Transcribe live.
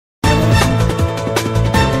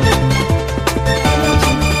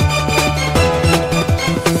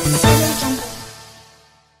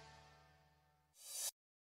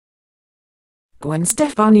Gwen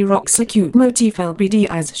Stefani rocks a cute motif LBD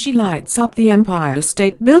as she lights up the Empire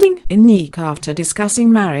State Building in Nick after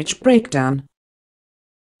discussing marriage breakdown.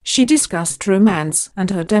 She discussed romance and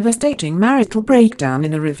her devastating marital breakdown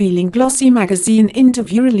in a revealing Glossy magazine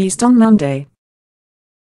interview released on Monday.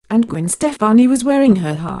 And Gwen Stefani was wearing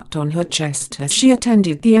her heart on her chest as she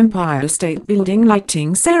attended the Empire State Building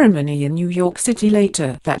lighting ceremony in New York City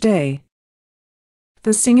later that day.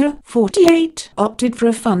 The singer, 48, opted for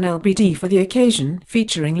a fun LBD for the occasion,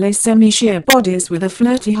 featuring lace semi-sheer bodies with a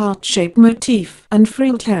flirty heart-shaped motif and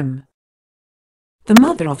frilled hem. The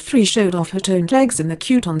mother of three showed off her toned legs in the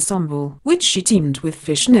cute ensemble, which she teamed with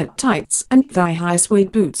fishnet tights and thigh-high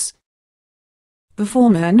suede boots. The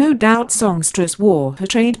former No Doubt songstress wore her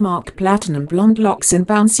trademark platinum blonde locks in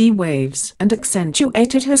bouncy waves and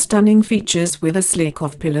accentuated her stunning features with a slick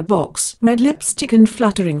off-pillar box, red lipstick and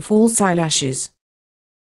fluttering false eyelashes.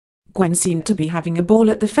 Gwen seemed to be having a ball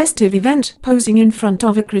at the festive event, posing in front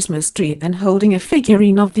of a Christmas tree and holding a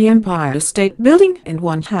figurine of the Empire State Building in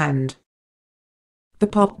one hand. The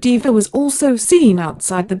pop diva was also seen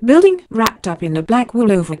outside the building, wrapped up in a black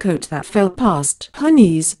wool overcoat that fell past her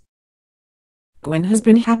knees. Gwen has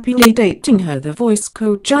been happily dating her The Voice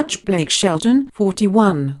co-judge Blake Shelton,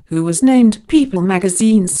 41, who was named People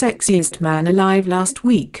magazine's sexiest man alive last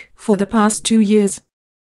week, for the past 2 years.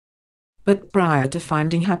 But prior to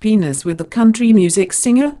finding happiness with the country music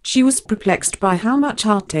singer, she was perplexed by how much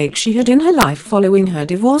heartache she had in her life following her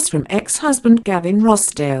divorce from ex-husband Gavin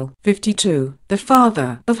Rossdale, 52, the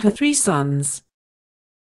father of her 3 sons.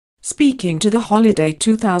 Speaking to the holiday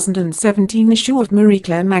 2017 issue of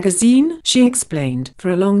marital magazine, she explained,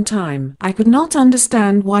 "For a long time, I could not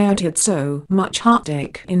understand why I'd had so much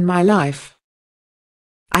heartache in my life.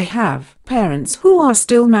 I have parents who are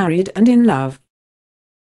still married and in love.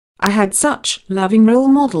 I had such loving role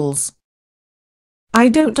models. I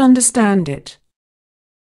don't understand it."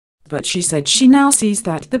 But she said she now sees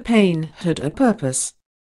that the pain had a purpose.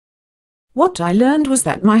 "What I learned was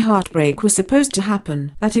that my heartbreak was supposed to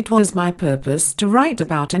happen, that it was my purpose to write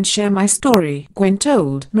about and share my story," Gwen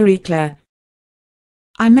told Marie Claire.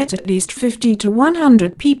 "I met at least 50 to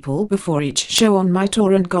 100 people before each show on my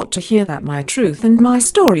tour and got to hear that my truth and my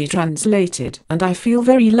story translated, and I feel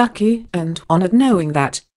very lucky and honored knowing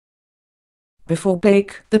that." Before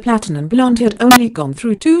Blake, the platinum blonde had only gone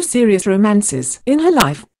through 2 serious romances in her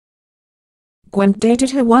life. Gwen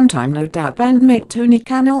dated her one-time No Doubt bandmate Tony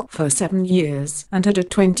Cannell for 7 years and had a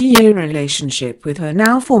 20-year relationship with her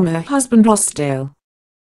now former husband Rossdale.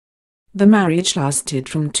 The marriage lasted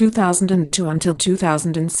from 2002 until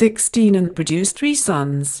 2016 and produced 3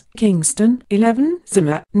 sons, Kingston, 11,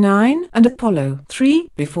 Zimmer, 9, and Apollo, 3,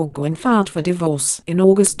 before Gwen filed for divorce in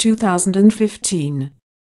August 2015.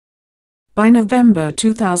 By November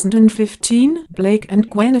 2015, Blake and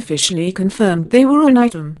Gwen officially confirmed they were an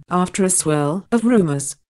item, after a swirl of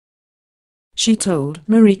rumors. She told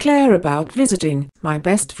Marie Claire about visiting my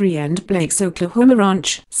best friend Blake's Oklahoma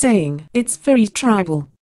ranch, saying, "It's very tribal.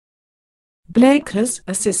 Blake has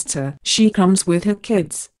a sister, she comes with her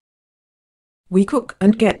kids. We cook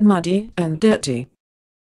and get muddy and dirty.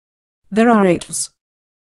 There are 8 of us.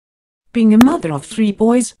 Being a mother of 3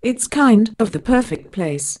 boys, it's kind of the perfect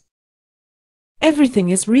place. Everything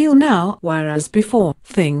is real now, whereas before,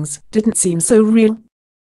 things didn't seem so real."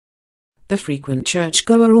 The frequent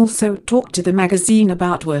churchgoer also talked to the magazine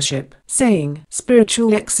about worship, saying,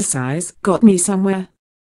 "Spiritual exercise got me somewhere.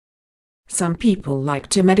 Some people like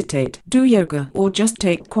to meditate, do yoga, or just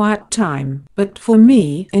take quiet time, but for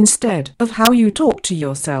me, instead of how you talk to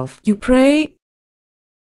yourself, you pray."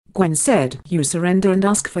 Gwen said, "You surrender and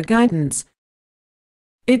ask for guidance.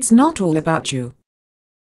 It's not all about you."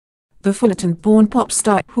 The Fullerton-born pop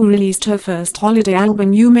star, who released her first holiday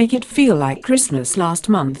album You Make It Feel Like Christmas last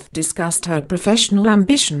month, discussed her professional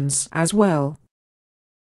ambitions as well.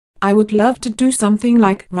 "I would love to do something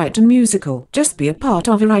like write a musical, just be a part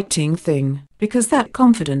of a writing thing, because that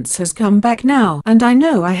confidence has come back now and I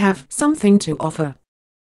know I have something to offer."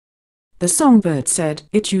 The songbird said,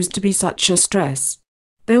 "It used to be such a stress.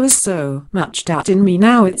 There was so much doubt in me,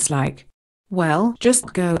 now it's like, well,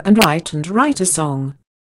 just go and write a song."